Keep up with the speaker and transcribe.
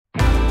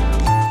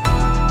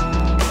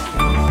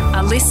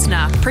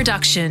listener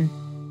production.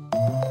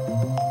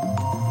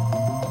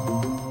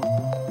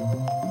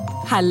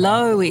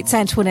 Hello, it's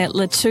Antoinette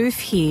Lattouf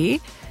here.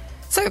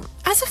 So,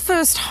 as a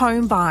first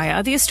home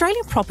buyer, the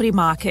Australian property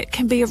market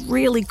can be a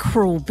really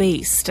cruel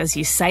beast. As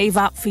you save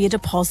up for your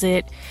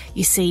deposit,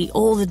 you see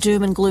all the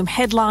doom and gloom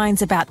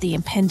headlines about the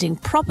impending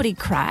property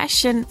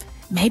crash, and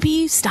maybe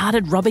you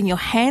started rubbing your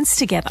hands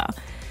together.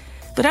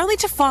 But only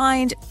to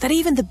find that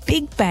even the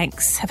big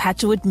banks have had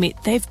to admit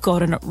they've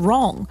gotten it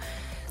wrong.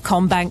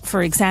 CommBank,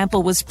 for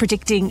example, was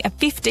predicting a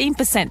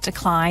 15%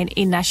 decline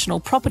in national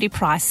property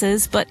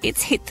prices, but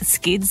it's hit the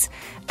skids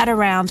at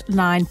around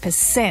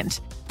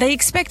 9%. They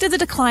expected the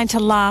decline to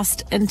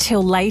last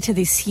until later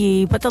this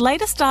year, but the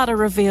latest data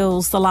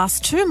reveals the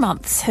last 2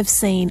 months have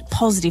seen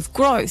positive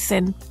growth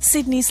and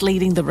Sydney's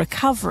leading the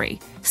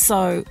recovery.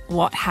 So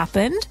what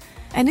happened?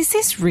 And is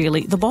this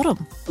really the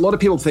bottom? A lot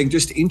of people think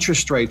just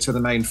interest rates are the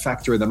main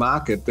factor in the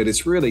market, but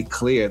it's really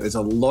clear there's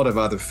a lot of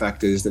other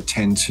factors that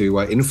tend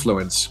to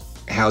influence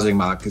housing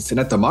markets. And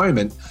at the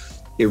moment,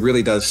 it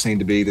really does seem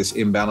to be this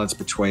imbalance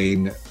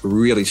between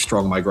really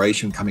strong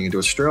migration coming into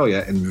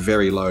Australia and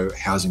very low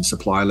housing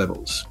supply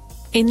levels.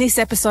 In this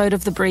episode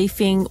of The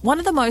Briefing, one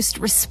of the most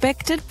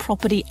respected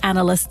property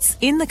analysts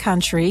in the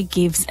country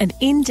gives an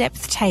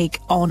in-depth take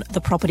on the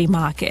property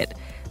market.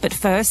 But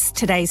first,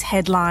 today's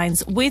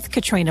headlines with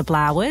Katrina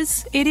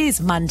Blowers. It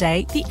is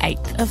Monday, the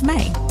 8th of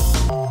May.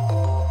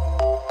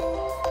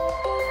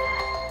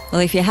 Well,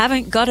 if you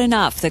haven't got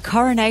enough, the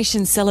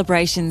coronation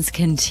celebrations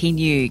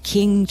continue.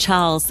 King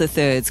Charles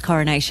III's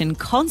coronation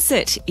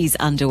concert is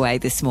underway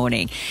this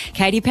morning.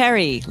 Katy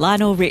Perry,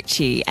 Lionel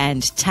Richie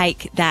and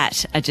Take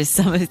That are just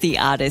some of the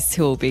artists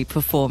who will be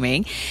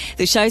performing.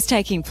 The show's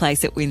taking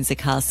place at Windsor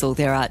Castle.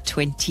 There are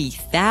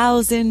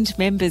 20,000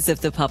 members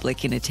of the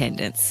public in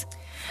attendance.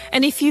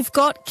 And if you've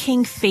got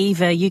King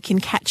Fever, you can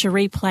catch a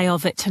replay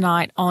of it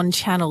tonight on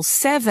Channel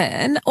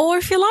 7. Or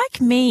if you're like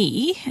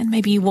me, and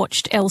maybe you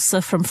watched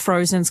Elsa from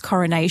Frozen's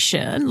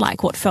coronation,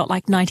 like what felt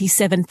like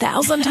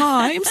 97,000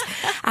 times,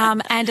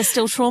 and are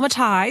still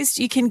traumatised,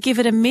 you can give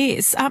it a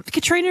miss.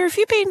 Katrina, have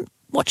you been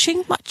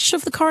watching much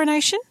of the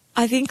coronation?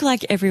 I think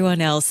like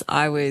everyone else,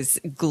 I was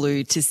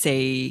glued to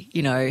see,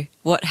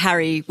 what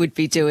Harry would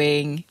be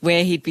doing,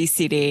 where he'd be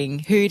sitting,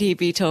 who'd he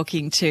be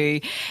talking to.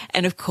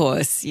 And of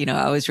course,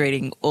 I was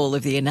reading all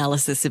of the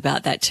analysis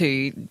about that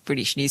too.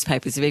 British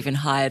newspapers have even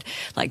hired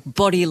like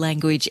body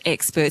language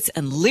experts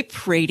and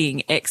lip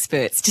reading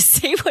experts to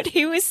see what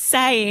he was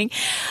saying.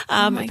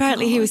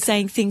 Apparently he was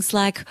saying things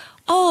like,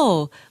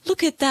 "Oh,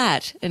 look at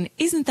that. And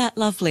isn't that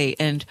lovely?"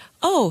 And,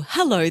 "Oh,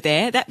 hello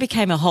there." That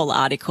became a whole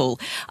article.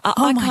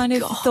 I kind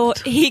of thought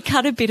he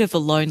cut a bit of a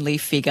lonely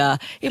figure.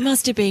 It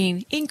must have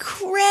been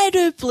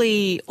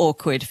incredibly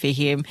awkward for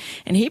him.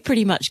 And he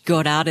pretty much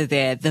got out of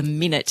there the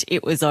minute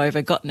it was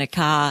over, got in a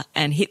car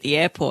and hit the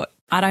airport.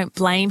 I don't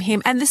blame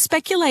him. And the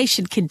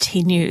speculation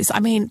continues. I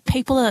mean,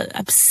 people are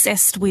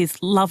obsessed with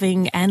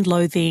loving and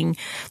loathing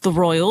the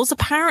royals.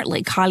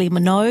 Apparently, Kylie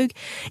Minogue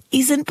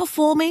isn't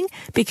performing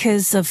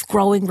because of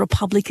growing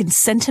Republican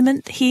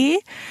sentiment here.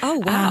 Oh,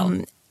 wow.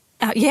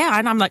 Yeah,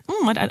 and I'm like,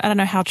 I don't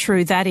know how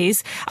true that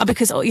is,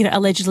 because,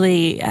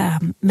 allegedly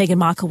Meghan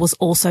Markle was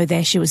also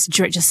there. She was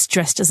just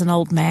dressed as an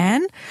old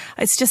man.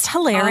 It's just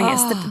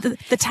hilarious. Oh.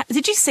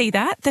 Did you see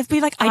that? There've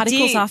been like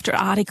articles after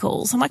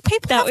articles. I'm like,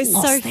 people that have was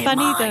lost so their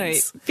funny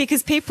minds. though,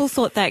 because people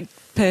thought that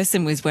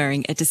person was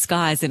wearing a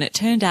disguise, and it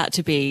turned out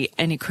to be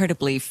an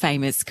incredibly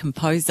famous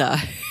composer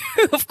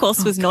who of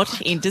course was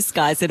not in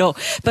disguise at all.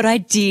 But I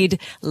did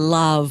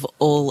love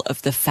all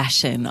of the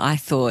fashion. I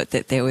thought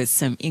that there was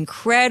some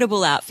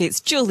incredible outfits.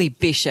 Julie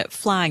Bishop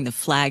flying the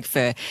flag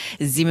for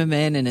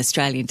Zimmerman, an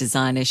Australian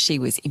designer. She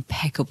was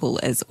impeccable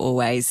as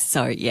always.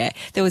 So yeah,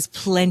 there was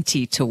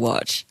plenty to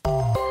watch.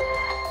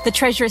 The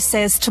Treasurer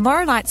says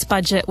tomorrow night's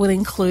budget will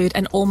include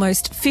an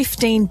almost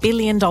 $15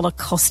 billion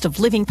cost of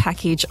living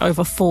package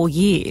over 4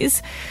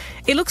 years.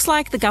 It looks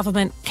like the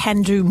government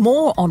can do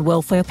more on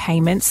welfare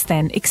payments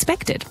than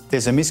expected.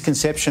 There's a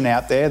misconception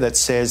out there that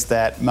says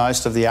that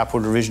most of the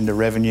upward revision to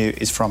revenue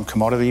is from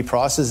commodity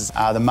prices.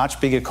 The much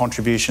bigger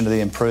contribution to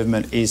the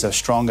improvement is a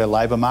stronger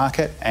labour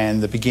market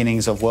and the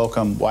beginnings of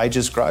welcome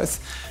wages growth.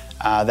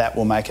 That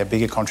will make a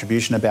bigger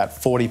contribution, about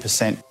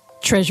 40%.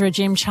 Treasurer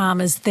Jim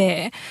Chalmers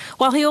there,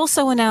 while he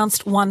also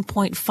announced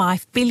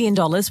 $1.5 billion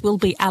will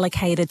be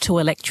allocated to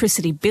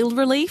electricity bill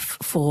relief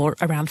for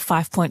around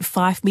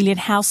 5.5 million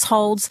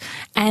households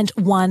and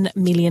 1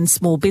 million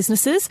small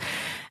businesses.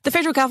 The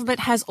federal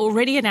government has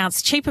already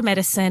announced cheaper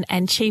medicine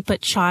and cheaper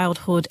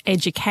childhood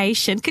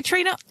education.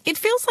 Katrina, it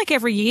feels like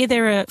every year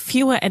there are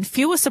fewer and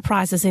fewer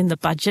surprises in the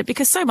budget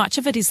because so much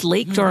of it is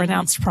leaked or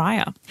announced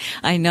prior.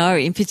 I know,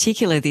 in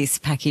particular this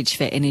package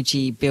for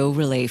energy bill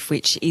relief,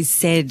 which is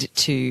said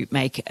to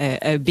make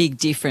a big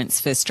difference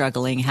for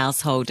struggling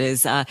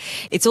householders.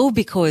 It's all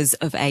because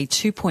of a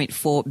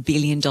 $2.4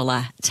 billion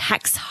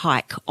tax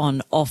hike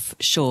on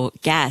offshore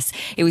gas.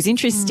 It was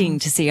interesting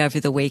to see over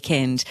the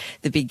weekend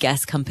the big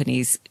gas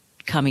companies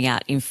coming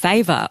out in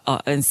favour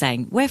and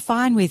saying, we're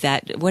fine with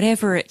that,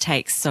 whatever it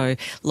takes, so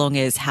long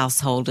as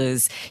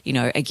householders,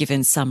 are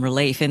given some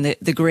relief. And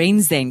the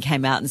Greens then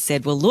came out and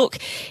said, well, look,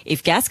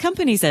 if gas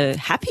companies are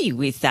happy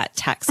with that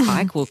tax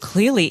hike, well,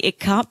 clearly it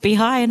can't be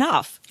high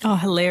enough. Oh,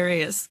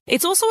 hilarious.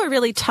 It's also a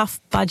really tough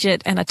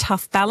budget and a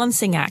tough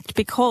balancing act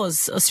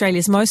because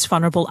Australia's most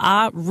vulnerable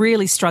are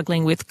really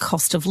struggling with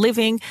cost of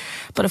living.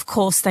 But of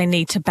course, they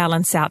need to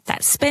balance out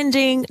that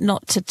spending,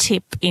 not to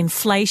tip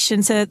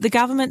inflation. So the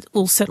government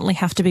will certainly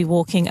have to be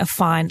walking a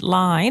fine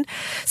line.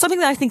 Something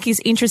that I think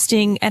is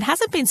interesting and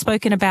hasn't been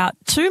spoken about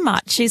too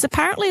much is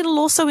apparently it'll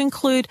also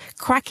include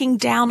cracking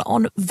down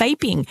on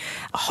vaping.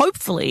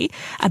 Hopefully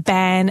a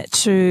ban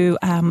to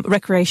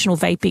recreational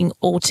vaping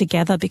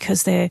altogether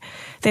because they're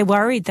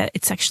worried that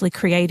it's actually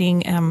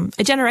creating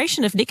a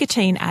generation of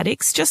nicotine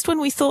addicts just when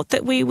we thought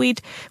that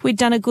we'd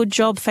done a good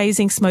job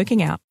phasing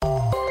smoking out.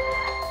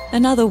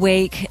 Another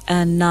week,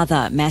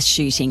 another mass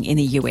shooting in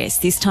the US.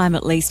 This time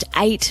at least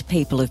 8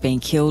 people have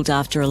been killed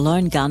after a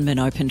lone gunman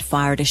opened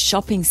fire at a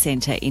shopping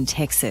centre in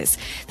Texas.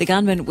 The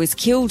gunman was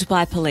killed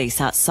by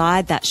police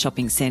outside that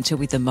shopping centre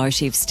with the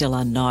motive still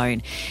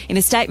unknown. In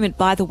a statement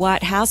by the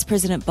White House,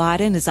 President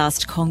Biden has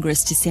asked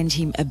Congress to send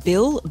him a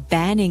bill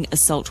banning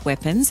assault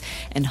weapons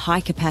and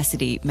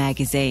high-capacity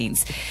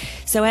magazines.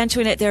 So,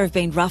 Antoinette, there have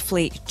been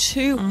roughly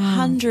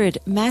 200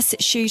 mass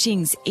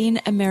shootings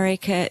in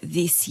America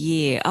this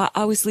year.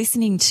 I was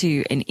listening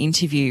to an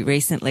interview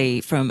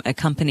recently from a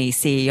company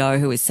CEO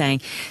who was saying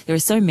there are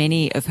so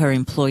many of her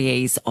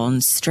employees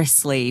on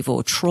stress leave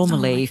or trauma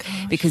leave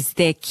because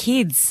their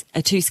kids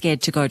are too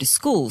scared to go to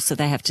school, so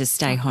they have to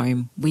stay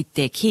home with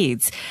their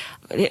kids.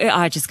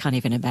 I just can't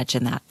even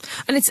imagine that.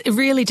 And it's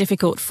really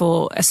difficult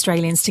for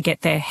Australians to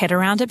get their head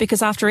around it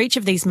because after each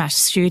of these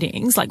mass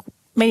shootings, like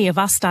many of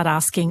us start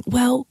asking,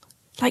 well,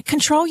 like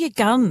control your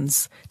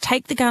guns,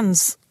 take the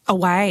guns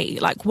away.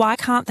 Like, why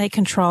can't they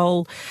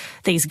control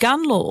these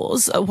gun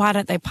laws? Why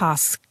don't they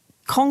pass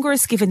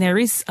Congress, given there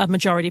is a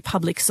majority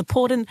public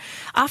support? And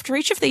after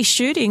each of these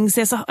shootings,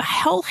 there's a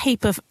whole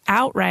heap of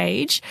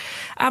outrage.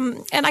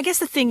 And I guess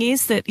the thing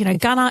is that,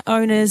 gun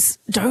owners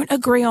don't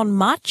agree on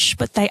much,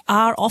 but they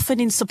are often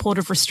in support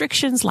of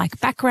restrictions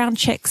like background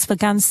checks for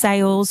gun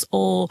sales,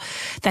 or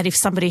that if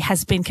somebody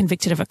has been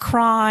convicted of a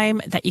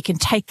crime, that you can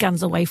take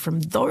guns away from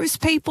those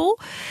people.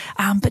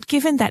 But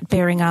given that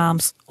bearing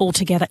arms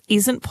altogether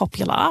isn't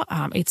popular,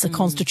 it's a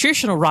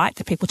constitutional right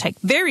that people take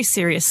very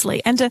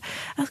seriously. And a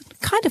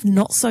kind of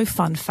not so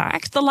fun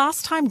fact, the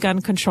last time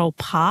gun control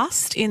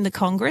passed in the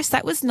Congress,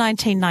 that was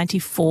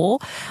 1994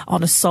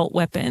 on assault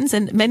weapons,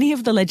 and many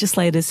of the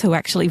legislators who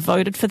actually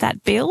voted for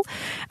that bill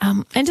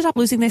ended up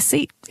losing their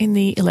seat in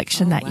the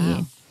election that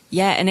year.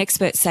 Yeah, and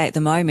experts say at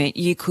the moment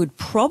you could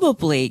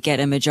probably get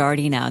a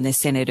majority now in the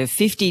Senate of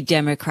 50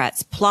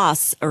 Democrats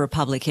plus a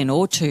Republican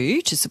or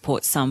two to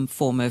support some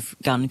form of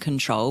gun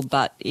control,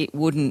 but it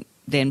wouldn't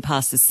then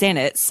pass the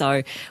Senate.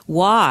 So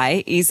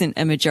why isn't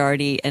a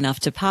majority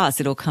enough to pass?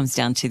 It all comes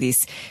down to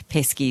this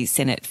pesky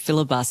Senate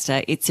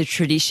filibuster. It's a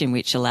tradition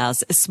which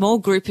allows a small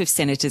group of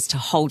senators to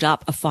hold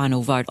up a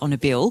final vote on a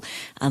bill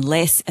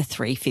unless a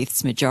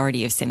 3/5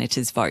 majority of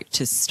senators vote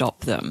to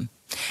stop them.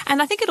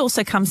 And I think it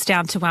also comes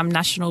down to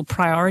national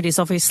priorities.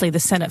 Obviously, the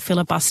Senate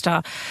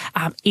filibuster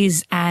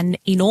is an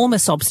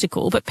enormous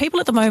obstacle, but people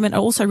at the moment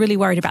are also really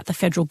worried about the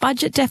federal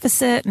budget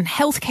deficit, and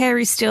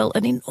healthcare is still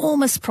an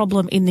enormous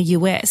problem in the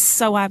US.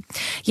 So, I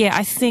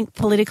think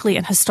politically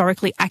and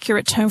historically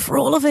accurate term for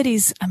all of it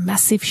is a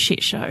massive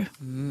shit show.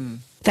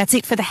 That's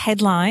it for the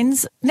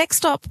headlines.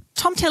 Next up,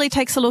 Tom Telley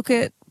takes a look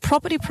at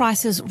property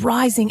prices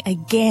rising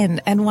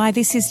again and why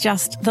this is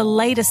just the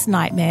latest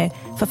nightmare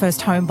for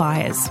first home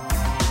buyers.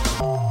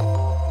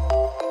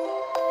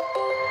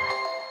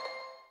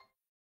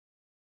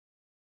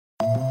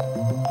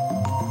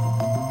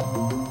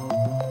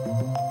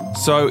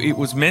 So it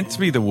was meant to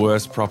be the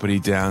worst property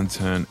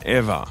downturn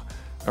ever.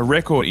 A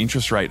record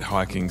interest rate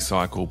hiking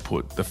cycle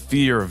put the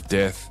fear of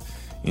death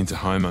into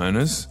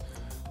homeowners,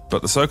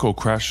 but the so-called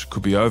crash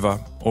could be over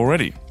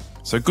already.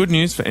 So good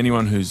news for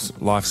anyone whose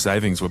life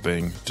savings were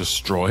being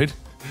destroyed.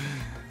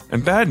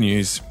 And bad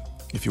news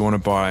if you want to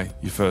buy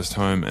your first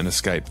home and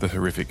escape the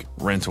horrific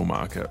rental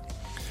market.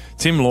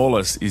 Tim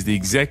Lawless is the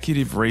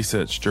Executive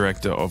Research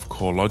Director of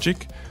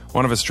CoreLogic,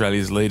 one of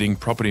Australia's leading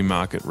property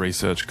market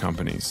research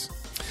companies.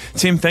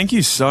 Tim, thank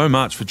you so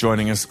much for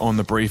joining us on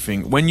The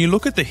Briefing. When you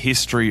look at the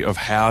history of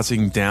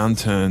housing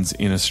downturns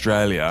in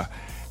Australia,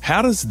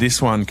 how does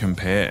this one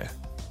compare?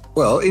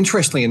 Well,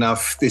 interestingly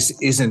enough, this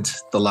isn't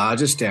the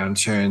largest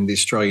downturn the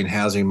Australian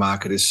housing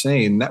market has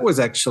seen. That was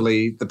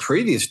actually the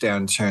previous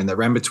downturn that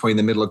ran between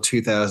the middle of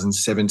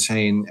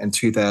 2017 and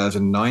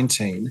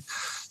 2019.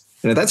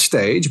 And at that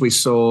stage, we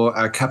saw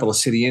our capital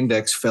city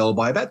index fell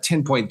by about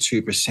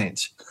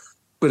 10.2%.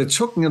 But it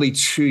took nearly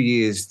 2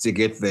 years to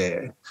get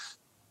there.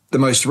 The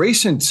most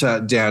recent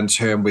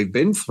downturn we've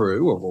been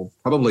through, or will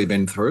probably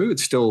been through,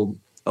 it's still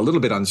a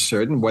little bit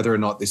uncertain whether or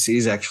not this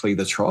is actually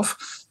the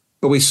trough,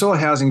 but we saw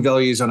housing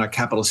values on our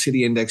capital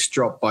city index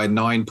drop by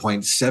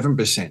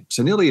 9.7%,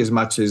 so nearly as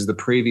much as the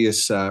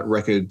previous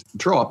record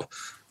drop.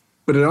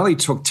 But but it only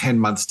took 10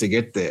 months to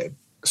get there.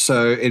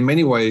 So in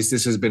many ways,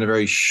 this has been a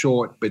very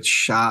short but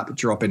sharp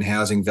drop in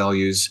housing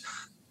values,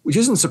 which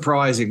isn't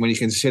surprising when you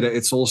consider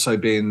it's also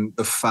been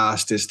the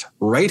fastest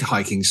rate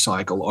hiking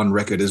cycle on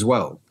record as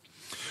well.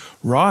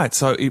 Right.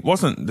 So it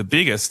wasn't the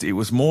biggest. It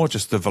was more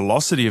just the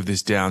velocity of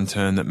this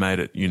downturn that made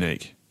it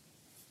unique.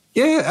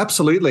 Yeah,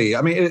 absolutely.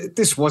 I mean,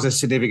 this was a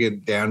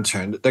significant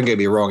downturn. Don't get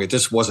me wrong, it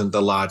just wasn't the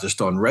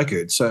largest on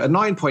record. So a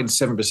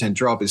 9.7%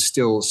 drop is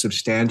still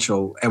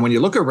substantial. And when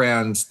you look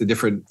around the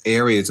different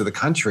areas of the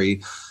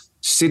country,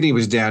 Sydney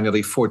was down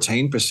nearly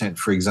 14%,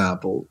 for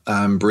example.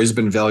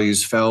 Brisbane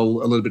values fell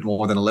a little bit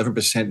more than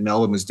 11%.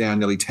 Melbourne was down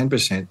nearly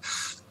 10%.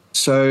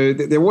 So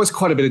there was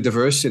quite a bit of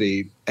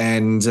diversity,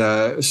 and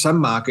some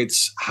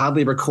markets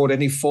hardly record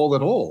any fall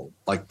at all.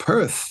 Like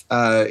Perth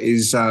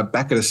is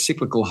back at a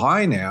cyclical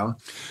high now.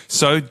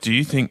 So do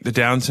you think the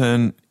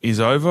downturn is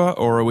over,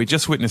 or are we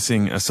just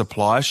witnessing a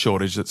supply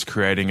shortage that's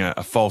creating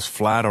a false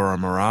flat or a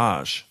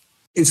mirage?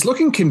 It's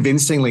looking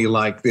convincingly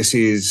like this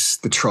is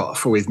the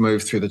trough, or we've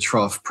moved through the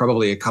trough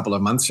probably a couple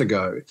of months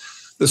ago.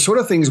 The sort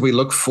of things we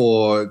look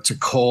for to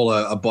call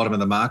a bottom of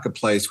the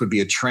marketplace would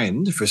be a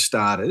trend for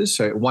starters.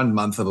 So 1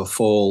 month of a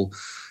fall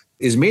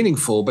is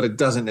meaningful, but it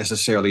doesn't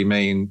necessarily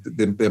mean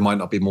that there might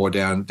not be more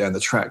down the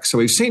track. So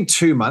we've seen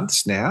 2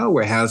 months now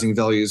where housing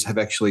values have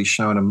actually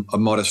shown a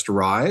modest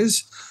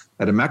rise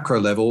at a macro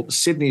level.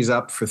 Sydney's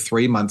up for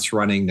 3 months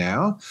running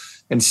now,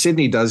 and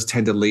Sydney does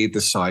tend to lead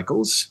the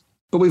cycles.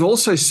 But we've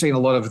also seen a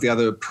lot of the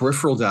other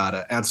peripheral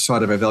data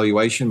outside of our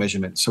valuation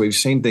measurement. So we've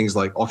seen things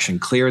like auction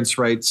clearance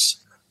rates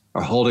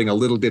are holding a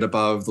little bit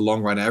above the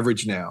long run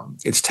average now.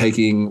 It's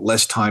taking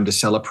less time to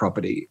sell a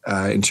property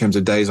in terms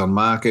of days on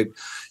market.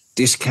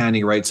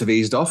 Discounting rates have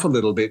eased off a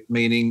little bit,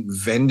 meaning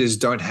vendors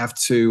don't have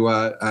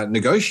to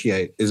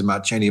negotiate as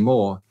much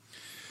anymore.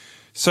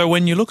 So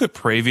when you look at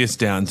previous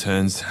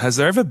downturns, has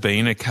there ever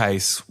been a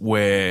case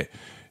where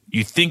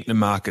you think the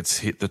market's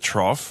hit the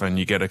trough and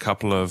you get a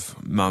couple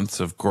of months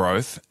of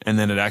growth and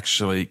then it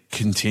actually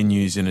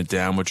continues in a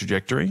downward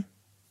trajectory?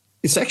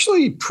 It's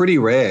actually pretty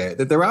rare.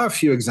 That there are a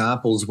few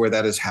examples where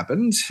that has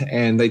happened,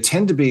 and they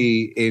tend to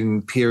be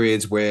in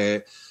periods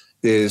where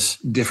there's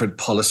different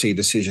policy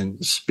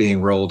decisions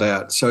being rolled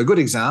out. So a good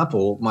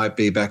example might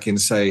be back in,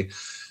 say,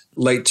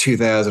 late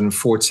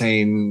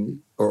 2014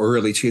 or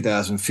early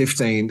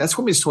 2015. That's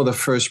when we saw the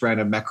first round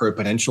of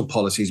macroprudential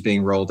policies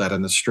being rolled out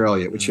in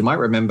Australia, which you might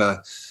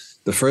remember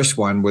the first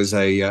one was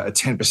a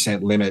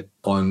 10% limit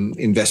on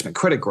investment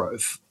credit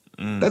growth.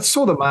 That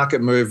saw the market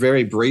move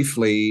very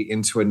briefly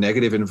into a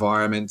negative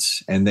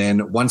environment. And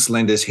then once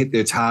lenders hit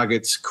their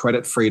targets,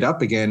 credit freed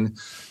up again.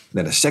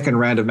 Then a second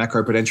round of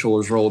macroprudential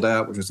was rolled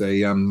out, which was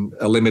a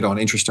limit on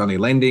interest-only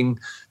lending.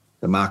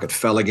 The market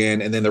fell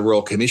again. And then the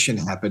Royal Commission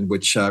happened,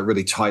 which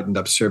really tightened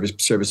up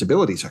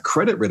serviceability. So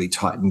credit really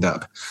tightened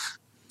up.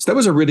 So that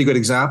was a really good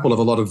example of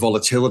a lot of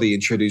volatility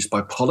introduced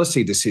by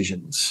policy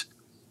decisions.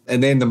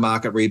 And then the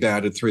market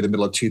rebounded through the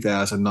middle of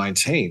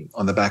 2019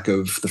 on the back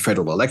of the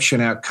federal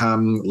election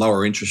outcome,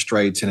 lower interest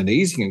rates, and an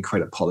easing in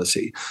credit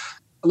policy.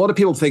 A lot of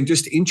people think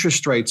just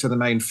interest rates are the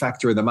main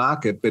factor in the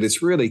market, but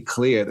it's really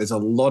clear there's a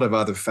lot of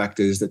other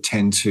factors that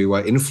tend to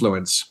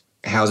influence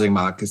housing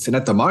markets. And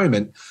at the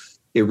moment,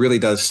 it really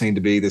does seem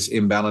to be this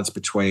imbalance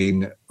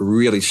between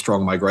really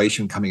strong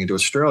migration coming into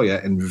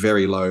Australia and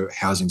very low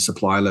housing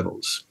supply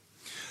levels.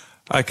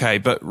 Okay,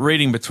 but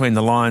reading between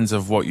the lines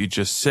of what you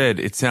just said,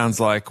 it sounds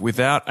like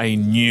without a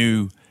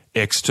new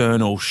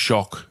external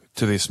shock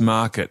to this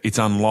market, it's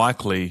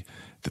unlikely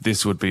that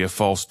this would be a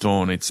false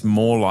dawn. It's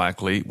more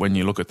likely, when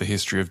you look at the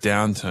history of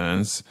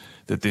downturns,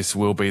 that this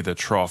will be the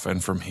trough,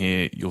 and from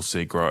here you'll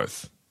see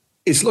growth.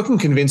 It's looking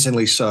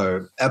convincingly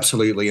so,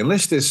 absolutely,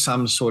 unless there's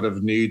some sort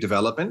of new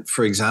development.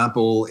 For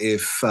example,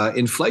 if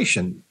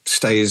inflation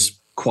stays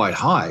quite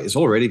high, it's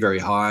already very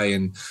high,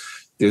 and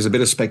there's a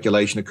bit of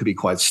speculation it could be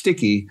quite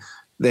sticky,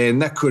 then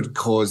that could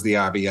cause the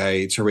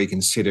RBA to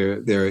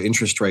reconsider their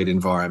interest rate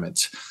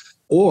environment.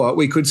 Or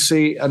we could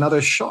see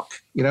another shock.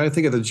 You know,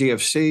 think of the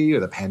GFC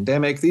or the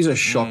pandemic. These are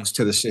shocks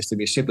to the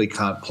system you simply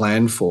can't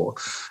plan for.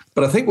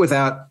 But I think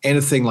without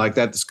anything like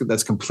that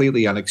that's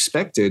completely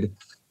unexpected,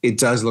 it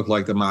does look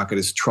like the market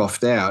is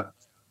troughed out.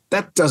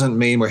 That doesn't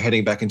mean we're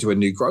heading back into a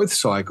new growth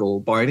cycle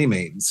by any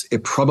means.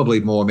 It probably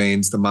more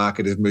means the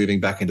market is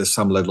moving back into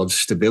some level of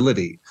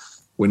stability.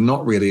 We're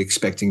not really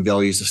expecting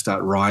values to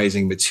start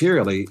rising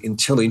materially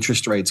until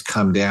interest rates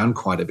come down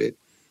quite a bit.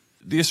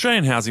 The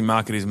Australian housing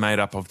market is made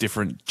up of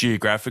different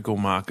geographical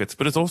markets,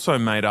 but it's also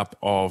made up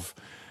of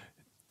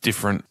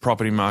different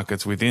property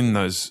markets within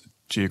those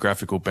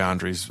geographical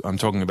boundaries. I'm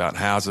talking about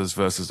houses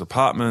versus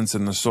apartments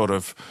and the sort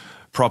of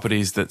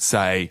properties that,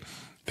 say,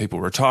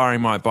 people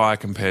retiring might buy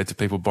compared to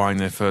people buying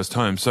their first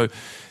home. So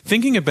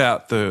thinking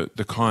about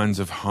the kinds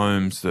of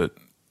homes that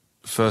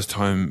first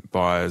home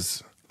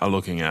buyers are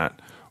looking at,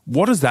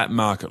 what does that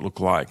market look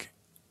like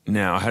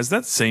now? Has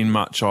that seen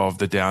much of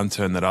the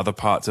downturn that other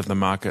parts of the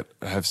market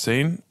have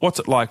seen? What's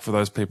it like for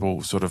those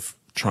people sort of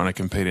trying to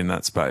compete in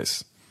that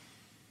space?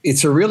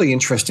 It's a really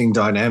interesting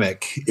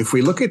dynamic. If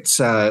we look at,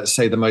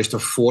 say, the most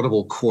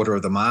affordable quarter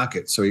of the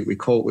market, so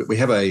we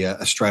have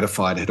a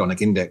stratified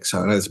hedonic index.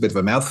 I know it's a bit of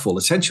a mouthful.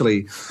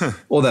 Essentially,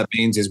 all that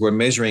means is we're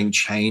measuring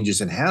changes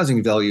in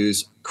housing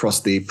values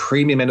across the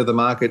premium end of the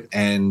market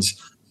and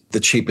the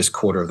cheapest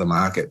quarter of the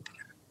market.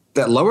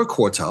 That lower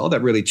quartile,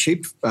 that really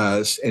cheap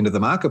end of the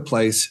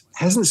marketplace,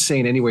 hasn't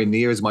seen anywhere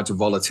near as much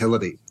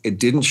volatility. It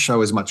didn't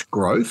show as much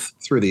growth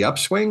through the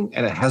upswing,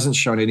 and it hasn't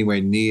shown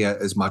anywhere near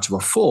as much of a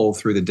fall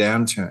through the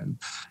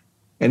downturn.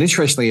 And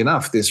interestingly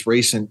enough, this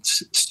recent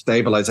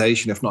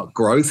stabilization, if not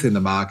growth in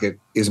the market,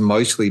 is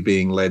mostly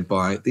being led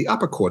by the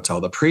upper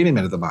quartile, the premium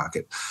end of the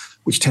market,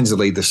 which tends to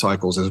lead the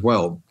cycles as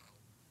well.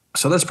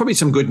 So that's probably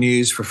some good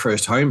news for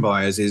first home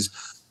buyers is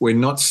we're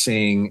not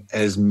seeing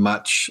as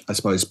much, I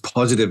suppose,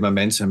 positive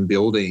momentum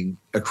building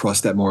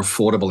across that more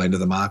affordable end of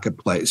the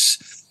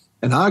marketplace.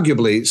 And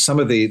arguably, some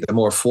of the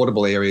more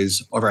affordable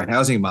areas of our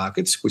housing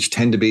markets, which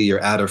tend to be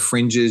your outer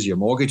fringes, your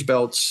mortgage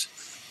belts,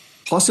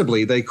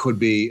 possibly they could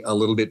be a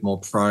little bit more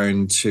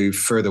prone to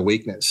further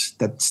weakness.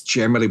 That's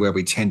generally where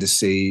we tend to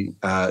see,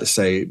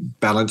 say,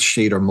 balance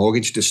sheet or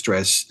mortgage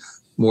distress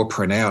more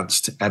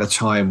pronounced at a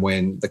time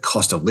when the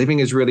cost of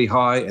living is really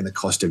high and the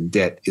cost of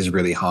debt is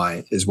really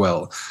high as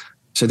well.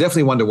 So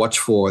definitely one to watch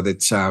for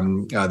that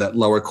that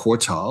lower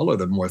quartile or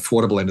the more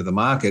affordable end of the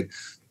market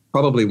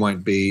probably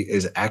won't be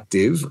as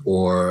active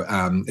or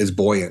as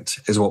buoyant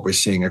as what we're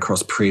seeing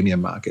across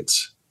premium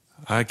markets.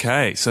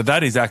 Okay, so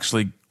that is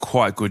actually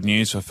quite good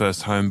news for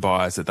first home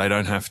buyers that they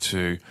don't have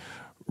to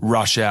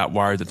rush out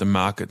worried that the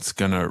market's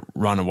going to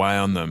run away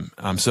on them.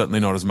 Certainly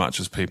not as much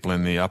as people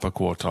in the upper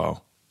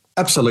quartile.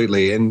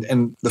 Absolutely.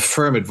 And the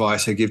firm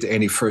advice I give to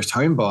any first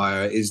home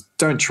buyer is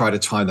don't try to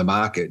time the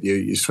market.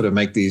 You sort of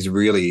make these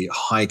really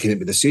high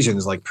commitment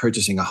decisions like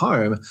purchasing a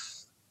home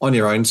on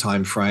your own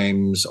time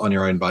frames, on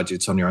your own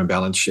budgets, on your own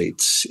balance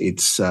sheets.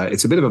 It's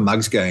a bit of a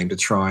mug's game to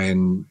try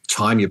and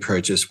time your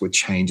purchase with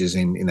changes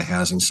in the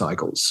housing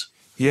cycles.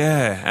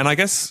 Yeah. And I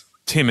guess,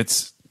 Tim,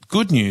 it's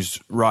good news,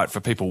 right, for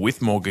people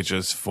with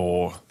mortgages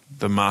for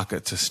the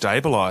market to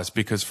stabilise,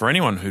 because for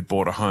anyone who'd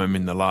bought a home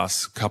in the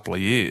last couple of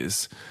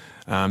years,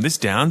 this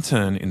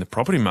downturn in the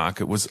property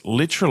market was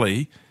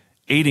literally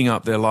eating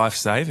up their life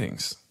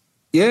savings.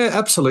 Yeah,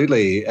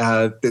 absolutely.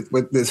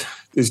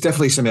 There's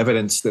definitely some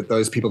evidence that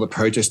those people that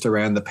purchased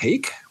around the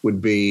peak would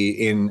be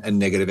in a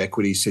negative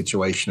equity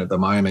situation at the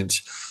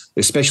moment,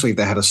 especially if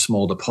they had a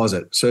small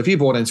deposit. So if you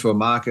bought into a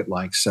market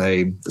like,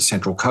 say, the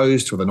Central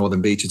Coast or the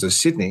northern beaches of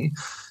Sydney,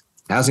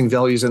 housing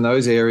values in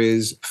those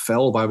areas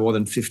fell by more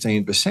than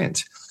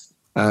 15%.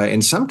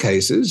 In some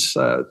cases,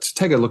 to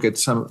take a look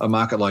at a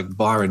market like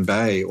Byron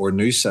Bay or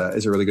Noosa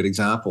is a really good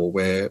example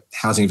where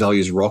housing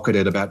values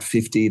rocketed about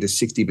 50 to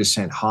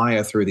 60%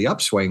 higher through the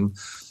upswing.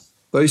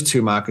 Those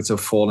two markets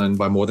have fallen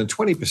by more than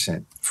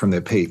 20% from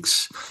their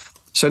peaks.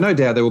 So no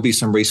doubt there will be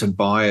some recent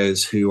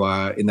buyers who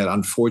are in that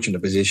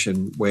unfortunate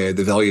position where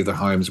the value of their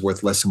home is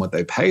worth less than what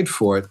they paid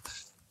for it.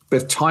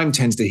 But time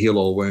tends to heal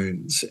all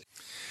wounds.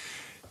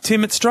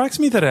 Tim, it strikes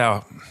me that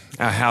our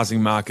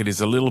housing market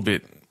is a little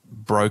bit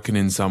broken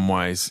in some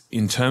ways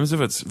in terms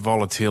of its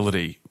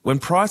volatility. When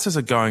prices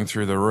are going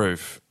through the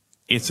roof,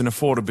 it's an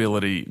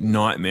affordability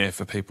nightmare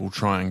for people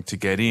trying to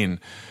get in.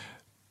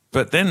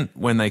 But then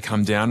when they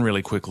come down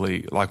really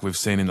quickly, like we've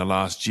seen in the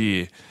last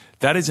year,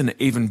 that is an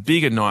even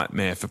bigger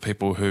nightmare for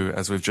people who,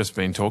 as we've just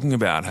been talking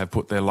about, have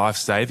put their life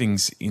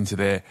savings into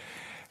their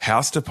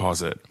house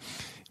deposit.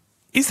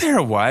 Is there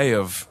a way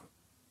of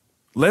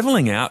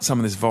levelling out some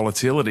of this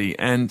volatility,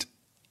 and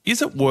is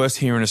it worse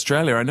here in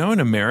Australia? I know in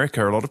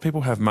America, a lot of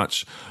people have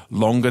much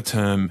longer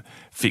term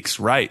fixed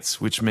rates,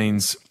 which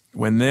means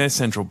when their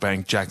central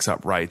bank jacks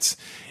up rates,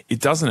 it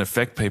doesn't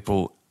affect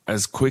people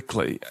as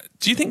quickly.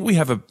 Do you think we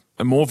have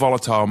a more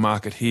volatile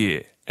market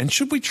here? And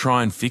should we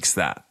try and fix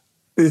that?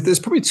 There's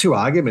probably two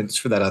arguments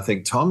for that, I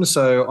think, Tom.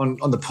 So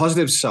on the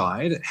positive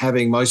side,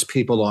 having most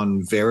people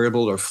on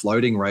variable or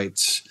floating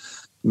rates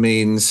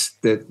means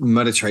that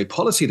monetary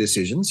policy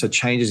decisions, so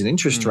changes in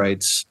interest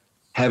rates,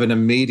 have an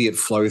immediate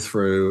flow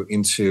through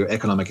into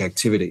economic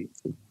activity.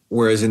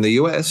 Whereas in the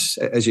US,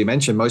 as you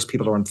mentioned, most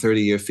people are on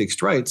 30-year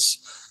fixed rates.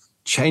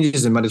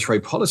 Changes in monetary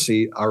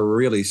policy are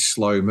really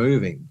slow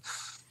moving.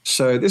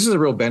 So this is a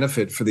real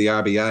benefit for the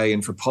RBA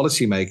and for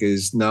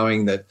policymakers,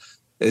 knowing that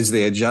as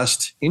they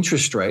adjust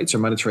interest rates or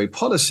monetary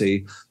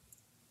policy,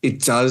 it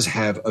does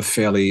have a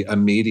fairly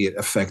immediate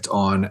effect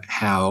on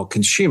how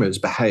consumers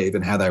behave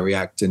and how they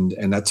react and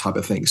that type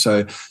of thing.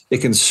 So it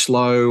can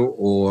slow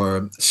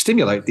or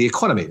stimulate the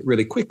economy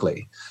really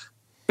quickly.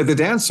 But the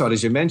downside,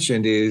 as you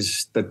mentioned,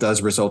 is that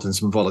does result in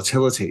some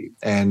volatility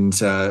and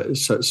so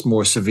it's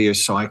more severe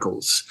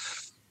cycles.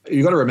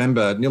 You've got to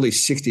remember nearly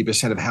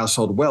 60% of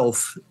household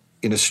wealth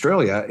in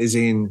Australia is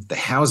in the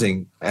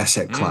housing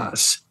asset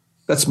class.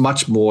 That's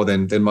much more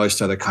than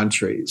most other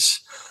countries.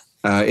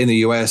 In the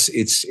US,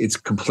 it's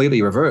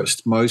completely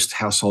reversed. Most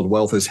household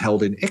wealth is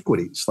held in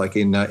equities, like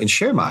in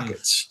share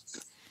markets,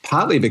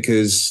 partly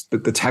because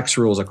the tax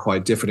rules are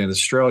quite different in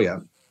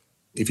Australia.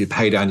 If you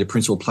pay down your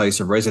principal place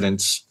of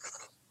residence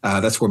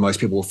That's where most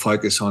people will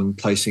focus on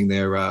placing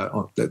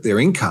their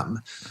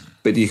income.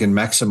 But you can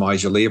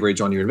maximize your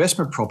leverage on your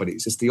investment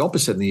properties. It's the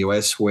opposite in the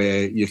US,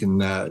 where you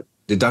can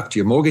deduct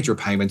your mortgage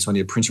repayments on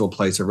your principal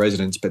place of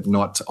residence, but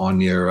not on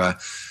your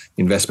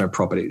investment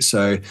properties.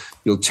 So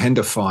you'll tend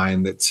to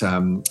find that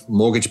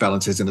mortgage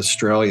balances in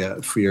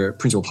Australia for your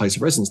principal place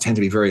of residence tend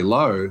to be very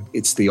low.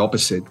 It's the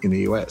opposite in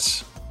the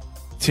US.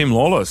 Tim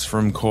Lawless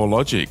from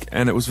CoreLogic,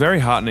 and it was very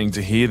heartening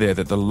to hear there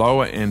that the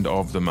lower end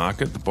of the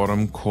market, the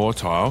bottom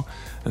quartile,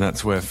 and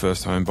that's where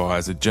first home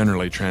buyers are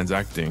generally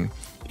transacting,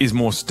 is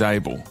more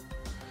stable.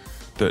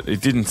 That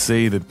it didn't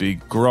see the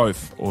big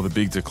growth or the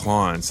big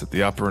declines that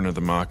the upper end of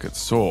the market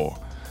saw.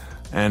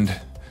 And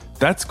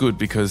that's good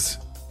because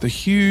the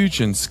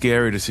huge and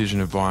scary decision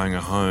of buying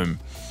a home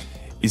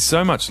is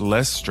so much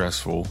less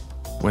stressful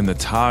when the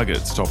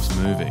target stops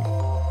moving.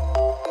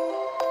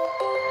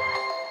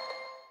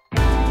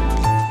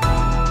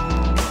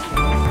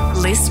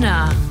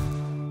 Listener.